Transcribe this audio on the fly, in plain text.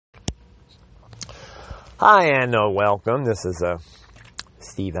Hi and welcome. This is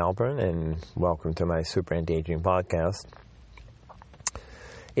Steve Halpern, and welcome to my Super Anti-Aging podcast.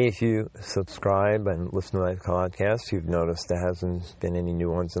 If you subscribe and listen to my podcast, you've noticed there hasn't been any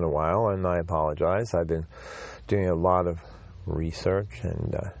new ones in a while, and I apologize. I've been doing a lot of research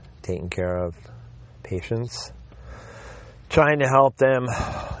and taking care of patients, trying to help them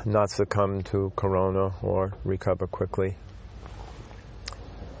not succumb to corona or recover quickly.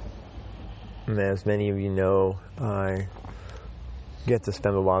 And as many of you know, I get to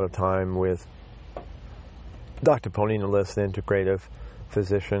spend a lot of time with Dr. Paulina List, an integrative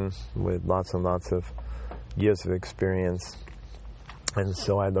physician with lots and lots of years of experience. And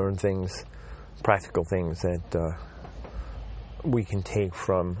so I learn things, practical things that we can take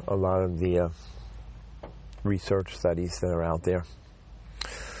from a lot of the research studies that are out there.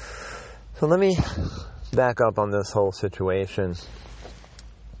 So let me back up on this whole situation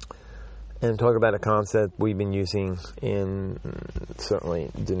and talk about a concept we've been using in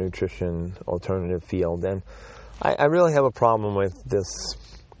certainly the nutrition alternative field. And I really have a problem with this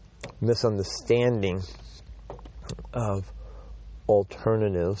misunderstanding of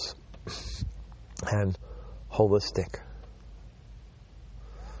alternatives and holistic,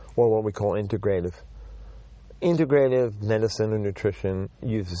 or what we call integrative. Integrative medicine and nutrition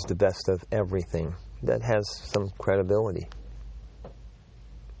uses the best of everything that has some credibility.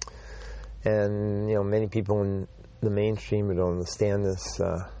 And, many people in the mainstream don't understand this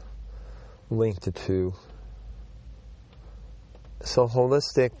link to two. So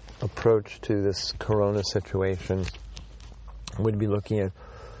holistic approach to this corona situation would be looking at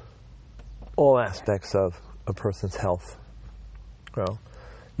all aspects of a person's health. Well,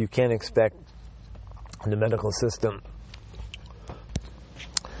 you can't expect the medical system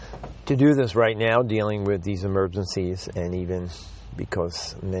to do this right now, dealing with these emergencies, and even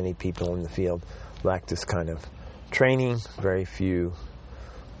because many people in the field lack this kind of training. Very few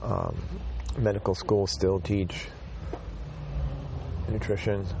medical schools still teach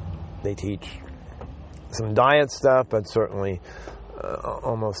nutrition. They teach some diet stuff, but certainly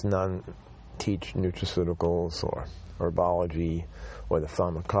almost none teach nutraceuticals or herbology or the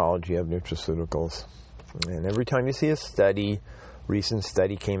pharmacology of nutraceuticals. And every time you see a study, recent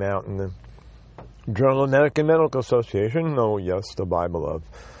study came out in the Journal of American Medical Association, the Bible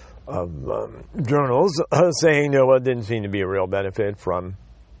of journals, saying there didn't seem to be a real benefit from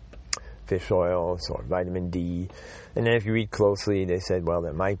fish oils or vitamin D. And then if you read closely, they said,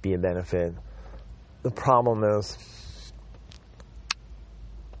 there might be a benefit. The problem is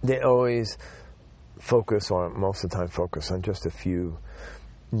they always most of the time focus on just a few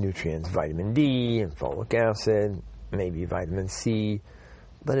nutrients, vitamin D and folic acid, maybe vitamin C.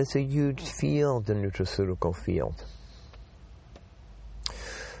 But it's a huge field, the nutraceutical field.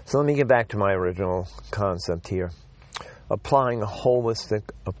 So let me get back to my original concept here. Applying a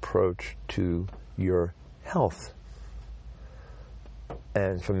holistic approach to your health.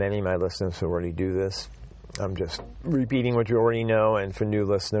 And for many of my listeners who already do this, I'm just repeating what you already know. And for new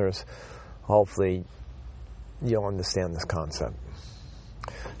listeners, hopefully you'll understand this concept.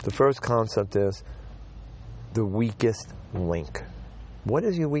 The first concept is the weakest link. What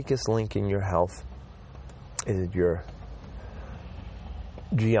is your weakest link in your health? Is it your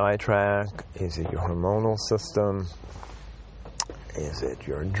GI tract? Is it your hormonal system? Is it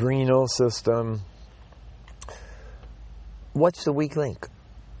your adrenal system? What's the weak link?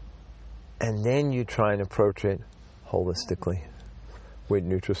 And then you try and approach it holistically with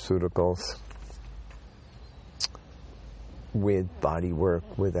nutraceuticals, with body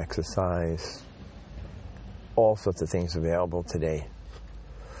work, with exercise, all sorts of things available today.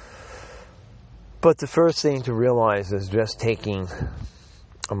 But the first thing to realize is just taking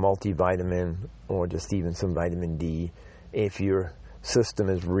a multivitamin or just even some vitamin D, if your system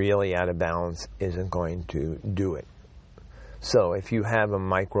is really out of balance, isn't going to do it. So if you have a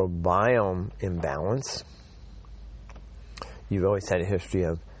microbiome imbalance, you've always had a history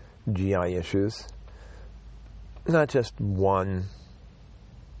of GI issues, not just one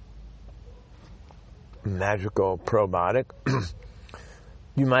magical probiotic.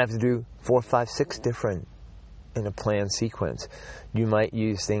 You might have to do 4, 5, 6 different in a planned sequence. You might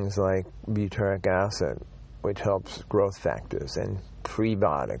use things like butyric acid, which helps growth factors, and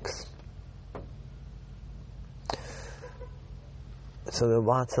prebiotics. So there are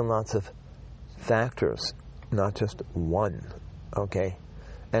lots and lots of factors, not just one, okay?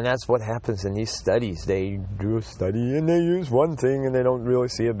 And that's what happens in these studies. They do a study and they use one thing and they don't really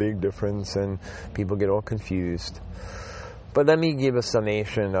see a big difference, and people get all confused. But let me give a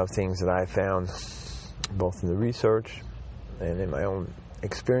summation of things that I found, both in the research and in my own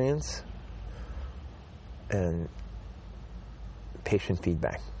experience, and patient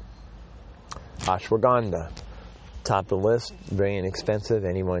feedback. Ashwagandha, top of the list, very inexpensive.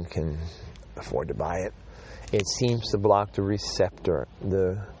 Anyone can afford to buy it. It seems to block the receptor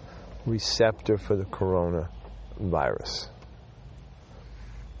for the coronavirus.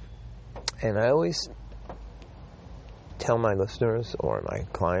 And I always tell my listeners or my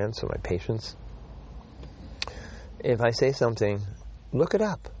clients or my patients, if I say something, look it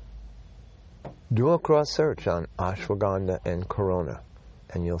up. Do a cross search on ashwagandha and corona,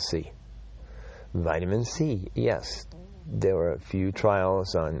 and you'll see. Vitamin C, yes. There were a few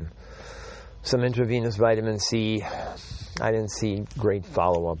trials on some intravenous vitamin C. I didn't see great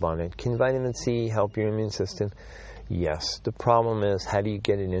follow-up on it. Can vitamin C help your immune system? Yes. The problem is, how do you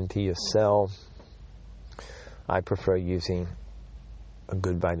get it into your cell? I prefer using a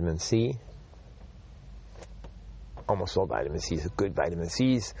good vitamin C. Almost all vitamin C's are good vitamin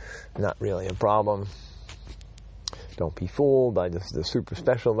C's. Not really a problem. Don't be fooled by the super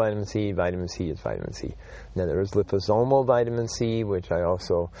special vitamin C. Vitamin C is vitamin C. Now, there is liposomal vitamin C, which I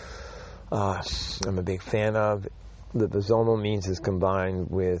also I'm a big fan of. Liposomal means it's combined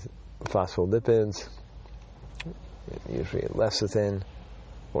with phospholipids, usually a lecithin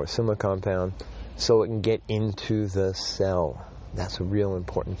or a similar compound, so it can get into the cell. That's a real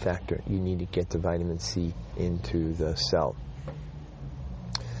important factor. You need to get the vitamin C into the cell.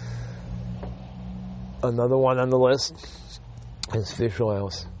 Another one on the list is fish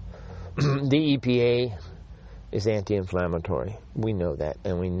oils. The EPA is anti-inflammatory. We know that,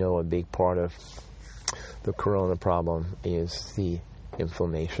 and we know a big part of the corona problem is the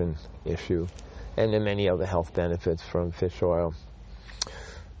inflammation issue, and there are many other health benefits from fish oil.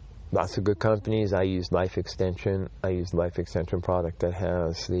 Lots of good companies. I use Life Extension. I use the Life Extension product that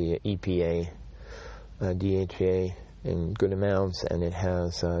has the EPA, DHA in good amounts, and it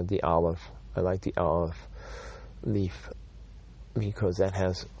has the olive. I like the olive leaf because that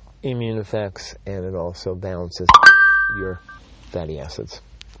has immune effects, and it also balances your fatty acids.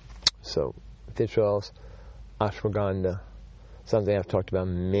 So fish oils, ashwagandha. Something I've talked about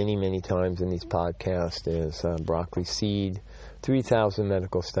many, many times in these podcasts is broccoli seed. 3,000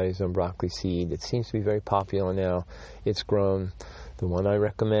 medical studies on broccoli seed. It seems to be very popular now. It's grown. The one I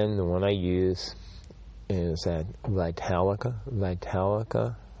recommend, the one I use, is at Vitalica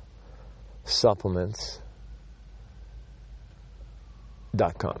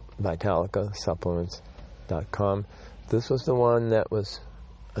Supplements.com. Vitalica Supplements.com. This was the one that was,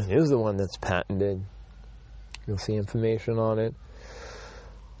 and here's the one that's patented. You'll see information on it.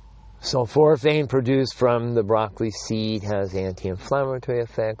 Sulforaphane produced from the broccoli seed has anti-inflammatory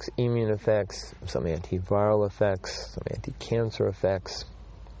effects, immune effects, some antiviral effects, some anti-cancer effects.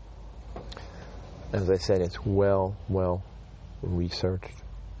 As I said, it's well researched.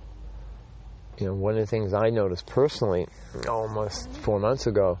 You know, one of the things I noticed personally almost 4 months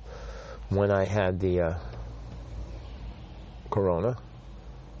ago when I had the corona,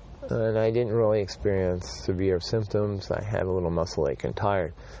 and I didn't really experience severe symptoms. I had a little muscle ache and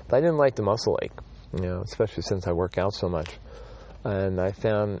tired. But I didn't like the muscle ache, you know, especially since I work out so much. And I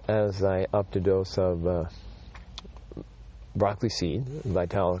found as I upped the dose of broccoli seed,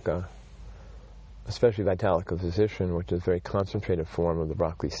 Vitalica, especially Vitalica Physician, which is a very concentrated form of the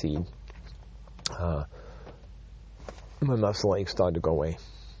broccoli seed, my muscle ache started to go away.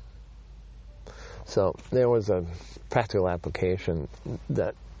 So there was a practical application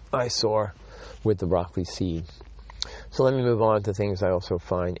that I saw with the broccoli seed. So let me move on to things I also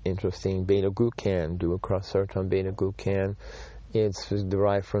find interesting. Beta-glucan. Do a cross-search on beta-glucan. It's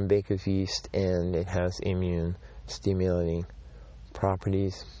derived from baker's yeast, and it has immune-stimulating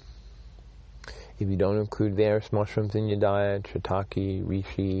properties. If you don't include various mushrooms in your diet, shiitake,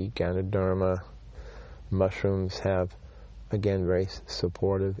 reishi, ganoderma, mushrooms have, again, very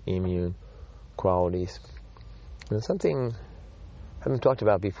supportive immune qualities. And something I haven't talked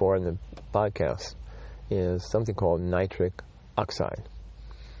about before in the podcast is something called nitric oxide.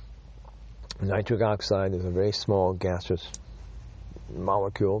 Nitric oxide is a very small gaseous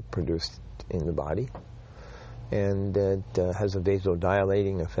molecule produced in the body, and it has a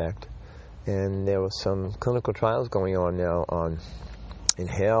vasodilating effect. And there were some clinical trials going on now on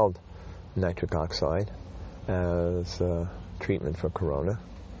inhaled nitric oxide as treatment for corona.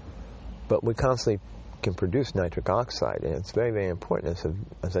 But we constantly can produce nitric oxide, and it's very, very important. It's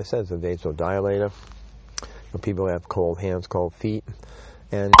as I said, it's a vasodilator. People have cold hands, cold feet,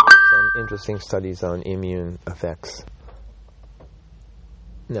 and some interesting studies on immune effects.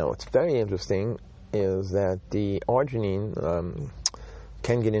 Now, what's very interesting is that the arginine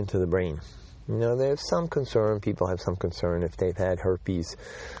can get into the brain. You know, there's some concern, people have some concern if they've had herpes,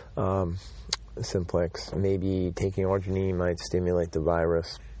 simplex. Maybe taking arginine might stimulate the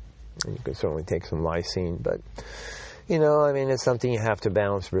virus. You can certainly take some lysine, but it's something you have to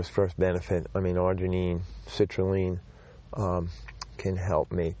balance risk versus benefit. Arginine, citrulline can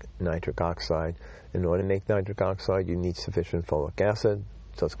help make nitric oxide. In order to make nitric oxide, you need sufficient folic acid,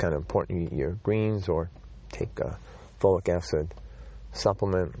 so it's kind of important you eat your greens or take a folic acid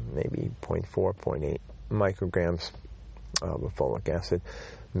supplement, maybe 0.4, 0.8 micrograms of folic acid.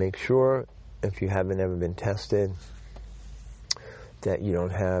 Make sure, if you haven't ever been tested, that you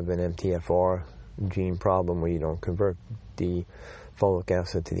don't have an MTFR gene problem where you don't convert the folic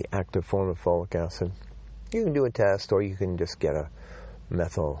acid to the active form of folic acid. You can do a test, or you can just get a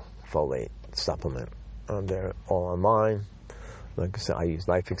methylfolate supplement. They're all online. Like I said, I use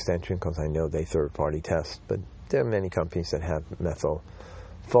Life Extension because I know they third-party test, but there are many companies that have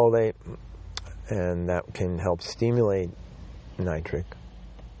methylfolate, and that can help stimulate nitric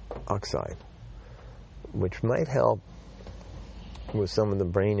oxide, which might help with some of the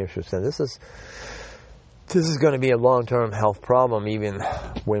brain issues. And this is going to be a long-term health problem, even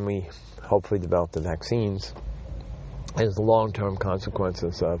when we hopefully develop the vaccines, as the long-term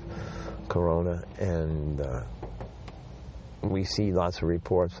consequences of corona. And we see lots of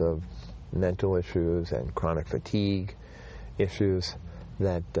reports of mental issues and chronic fatigue issues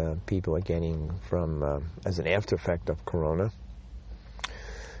that people are getting from as an after effect of corona.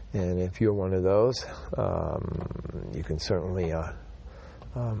 And if you're one of those, you can certainly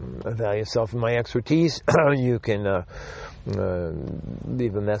avail yourself of my expertise. You can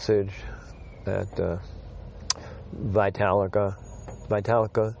leave a message at Vitalica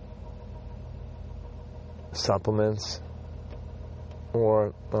Supplements,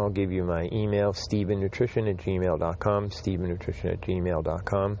 or I'll give you my email, stevennutrition@gmail.com,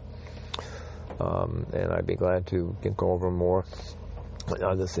 stevennutrition@gmail.com, and I'd be glad to go over more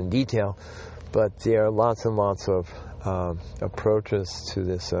on this in detail. But there are lots and lots of approaches to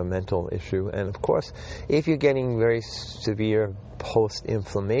this mental issue. And of course, if you're getting very severe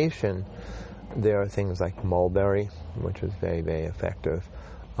post-inflammation, there are things like mulberry, which is very, very effective.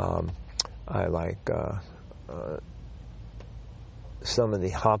 I like some of the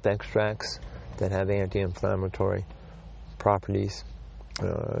hop extracts that have anti-inflammatory properties.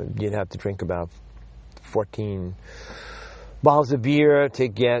 You'd have to drink about 14 bottles of beer to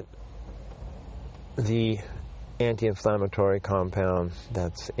get the anti-inflammatory compound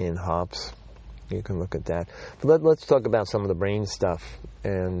that's in hops. You can look at that. But let's talk about some of the brain stuff.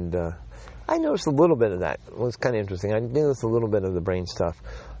 And I noticed a little bit of that. It was kind of interesting. I noticed a little bit of the brain stuff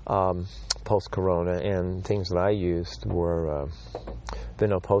post-corona, and things that I used were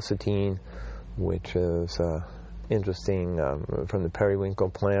vinylpocetine, which is interesting, from the periwinkle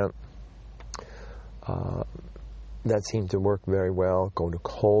plant. That seemed to work very well. Go to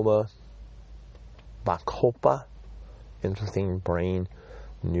cola. Bacopa, interesting brain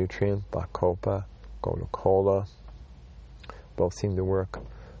nutrient. Bacopa, go to cola. Both seem to work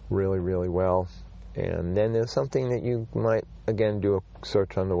really, really well. And then there's something that you might, again, do a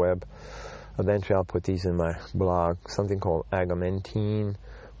search on the web. Eventually I'll put these in my blog. Something called agamentin,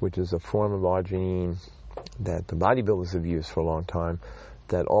 which is a form of arginine that the bodybuilders have used for a long time,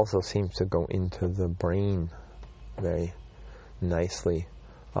 that also seems to go into the brain very nicely,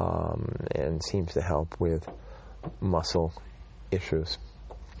 and seems to help with muscle issues.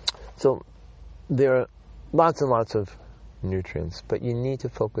 So there are lots and lots of nutrients, but you need to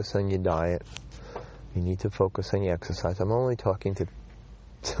focus on your diet. You need to focus on your exercise. I'm only talking to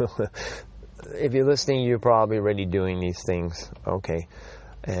if you're listening, you're probably already doing these things. Okay.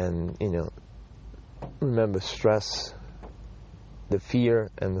 And, remember, stress, the fear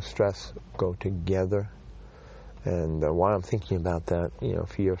and the stress go together. And while I'm thinking about that,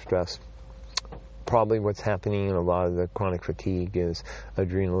 fear, stress, probably what's happening in a lot of the chronic fatigue is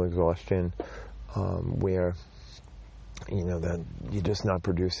adrenal exhaustion, where, that you're just not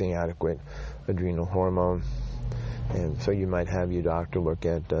producing adequate adrenal hormone. And so you might have your doctor look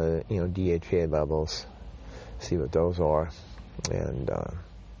at, DHA levels, see what those are, and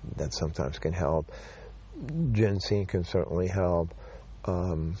that sometimes can help. Ginseng can certainly help.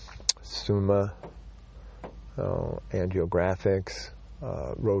 Suma, angiographics,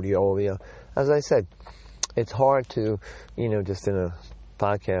 rhodiola. As I said, it's hard to, just in a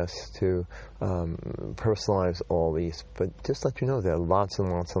podcast to personalize all these, but just let you know there are lots and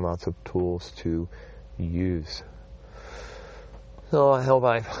lots and lots of tools to use. So I hope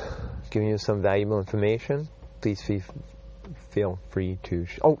I've given you some valuable information. Please feel free to...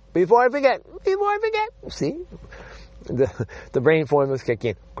 before I forget, see? The brain formulas kick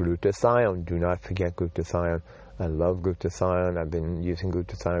in. Glutathione, do not forget glutathione. I love glutathione. I've been using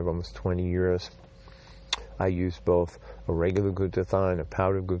glutathione for almost 20 years. I use both a regular glutathione, a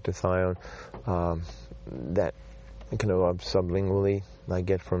powdered glutathione, that you can absorb sublingually. I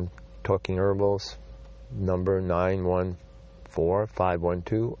get from Talking Herbals, number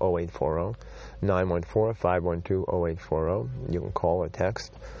 914-512-0840, 914-512-0840. You can call or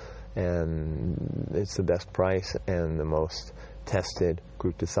text, and it's the best price and the most tested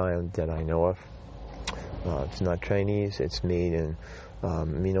glutathione that I know of. It's not Chinese. It's made in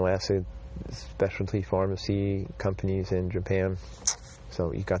amino acid specialty pharmacy companies in Japan.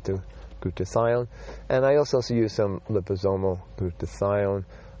 So you got the glutathione. And I also use some liposomal glutathione.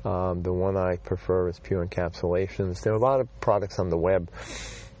 The one I prefer is pure encapsulations. There are a lot of products on the web,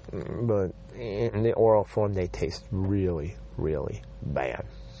 but in the oral form they taste really, really bad.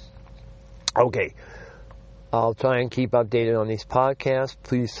 Okay, I'll try and keep updated on these podcasts.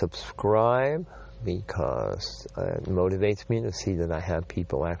 Please subscribe, because it motivates me to see that I have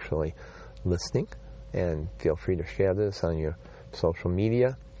people actually listening. And feel free to share this on your social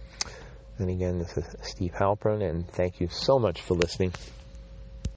media. And again, this is Steve Halpern, and thank you so much for listening.